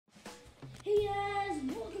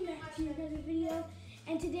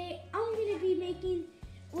and today I'm gonna be making,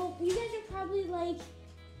 well, you guys are probably like,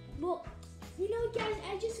 well, you know guys,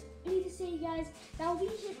 I just need to say guys, that we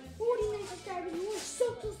hit 49 subscribers and we're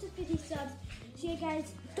so close to 50 subs. So yeah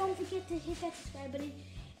guys, don't forget to hit that subscribe button.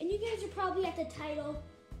 And you guys are probably at the title,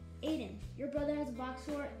 Aiden, your brother has a box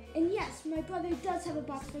fort. And yes, my brother does have a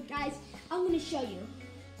box fort, guys. I'm gonna show you.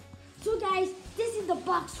 So guys, this is the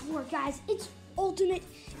box fort, guys. It's ultimate,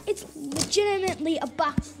 it's legitimately a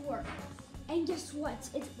box fort. And guess what?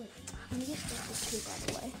 It's, wait, let me just get this too, by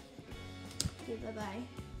the way. Okay, bye-bye.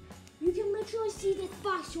 You can literally see this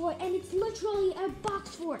box fort, and it's literally a box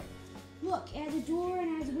fort. Look, it has a door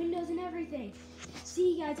and it has windows and everything.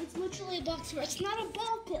 See guys, it's literally a box fort. It's not a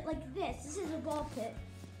ball pit like this. This is a ball pit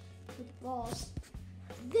with balls.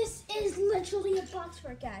 This is literally a box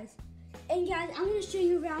fort, guys. And guys, I'm gonna show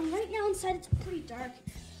you around. Right now inside it's pretty dark.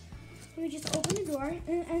 Let me just open the door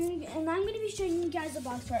and I'm gonna be showing you guys the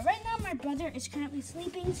box fort. Right now my brother is currently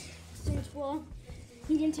sleeping since, well,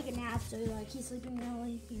 he didn't take a nap, so like he's sleeping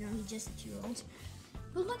early. You know, he's just a 2-year-old.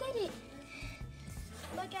 But look at it.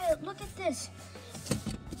 Look at it. Look at this.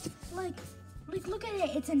 Like look at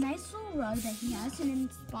it. It's a nice little rug that he has in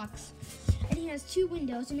his box. And he has 2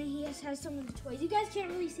 windows, and then he has some of the toys. You guys can't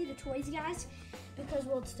really see the toys, guys, because,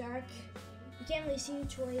 well, it's dark. You can't really see the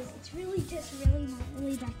toys. It's really just really not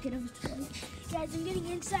really that good of a toy. Guys, I'm getting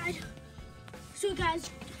inside. So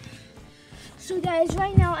guys,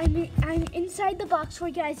 right now I'm inside the box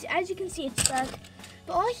fort, guys. As you can see, it's dark.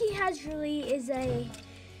 But all he has really is a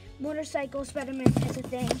motorcycle Spider-Man type of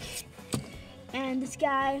thing. And this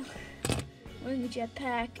guy wearing a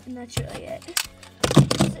jetpack, and that's really it.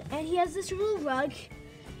 And he has this little rug.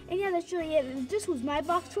 And yeah, that's really it. If this was my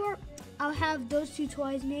box fort, I'll have those 2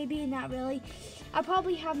 toys, maybe, not really. I'll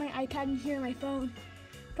probably have my iPad in here, my phone.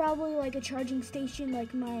 Probably like a charging station,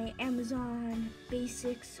 like my Amazon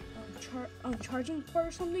Basics charging port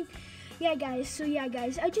or something. Yeah, guys, so yeah,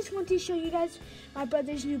 guys, I just want to show you guys my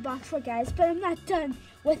brother's new box fort, guys, but I'm not done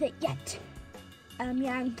with it yet.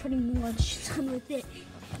 Yeah, I'm pretty much done with it.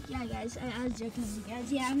 Yeah, guys, I was joking with you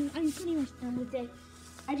guys. Yeah, I'm pretty much done with it.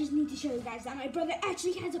 I just need to show you guys that my brother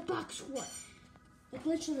actually has a box fort. Like,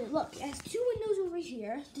 literally, look, it has 2 windows over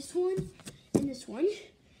here. This one and this one.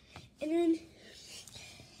 And then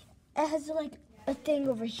it has, like, a thing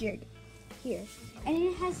over here. And then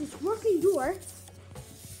it has this working door.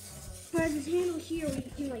 It has this handle here where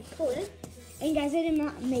you can, like, pull it. And, guys, I did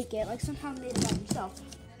not make it. Like, somehow made it by himself.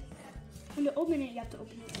 And to open it, you have to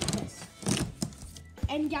open it like this.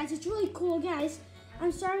 And, guys, it's really cool, guys.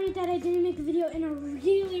 I'm sorry that I didn't make a video in a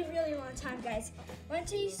really, really long time, guys. I want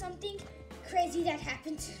to tell you something crazy that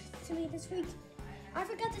happened to me this week. I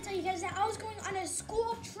forgot to tell you guys that I was going on a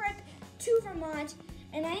school trip to Vermont,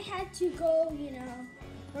 and I had to go, you know,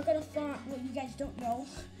 work on a farm. Well, you guys don't know.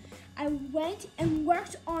 I went and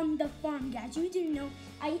worked on the farm, guys. You didn't know.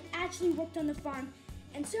 I actually worked on the farm.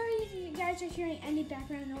 And sorry if you guys are hearing any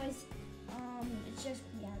background noise. It's just,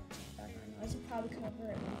 yeah, background noise. It'll probably come over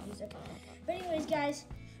with music. But anyways, guys,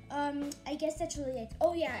 I guess that's really it.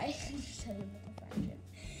 Oh yeah, I just tell you about the farm trip.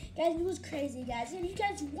 Guys, it was crazy, guys. And if you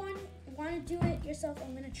guys want to do it yourself,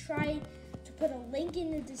 I'm gonna try to put a link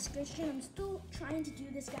in the description. I'm still trying to do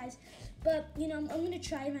this, guys, but you know, I'm gonna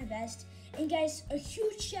try my best. And guys, a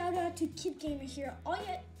huge shout out to Kid Gamer here.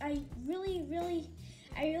 I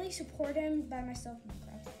really support him by myself.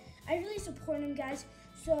 I really support him, guys.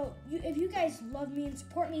 So if you guys love me and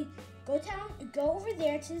support me, go over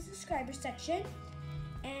there to the subscriber section,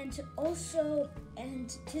 and also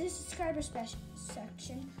to the subscriber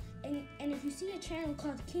section. And if you see a channel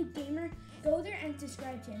called Kid Gamer, go there and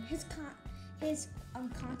subscribe to him. His content is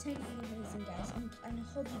amazing, guys, and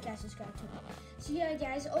I hope you guys subscribe to him. So yeah,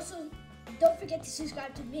 guys, also don't forget to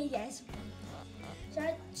subscribe to me, guys. So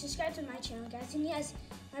subscribe to my channel, guys. And yes,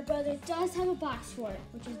 my brother does have a box fort,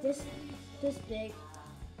 which is this big.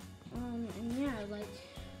 And yeah, like,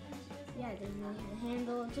 yeah, there's a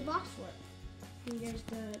handle. It's a box fort. And there's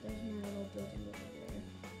my little building over there,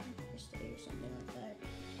 or something like that.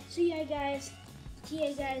 So yeah, guys.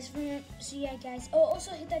 Oh,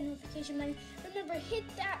 also hit that notification button. Remember, hit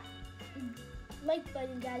that like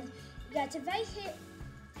button, guys. Guys, if I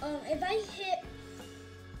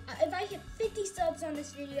hit 50 subs on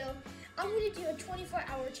this video, I'm gonna do a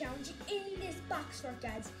 24-hour challenge in this box fort,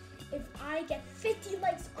 guys. If I get 50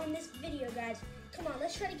 likes on this video, guys, come on,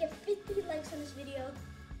 let's try to get 50 likes on this video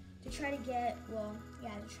to try to get, well,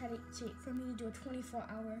 yeah, for me to do a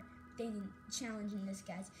 24-hour challenge in this,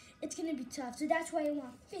 guys. It's gonna be tough, so that's why I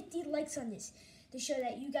want 50 likes on this to show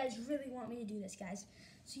that you guys really want me to do this, guys.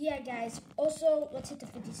 So yeah, guys, also let's hit the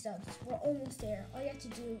 50 subs. We're almost there. All you have to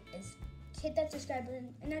do is hit that subscribe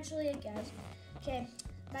button. And that's really it, guys. Okay,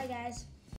 bye, guys.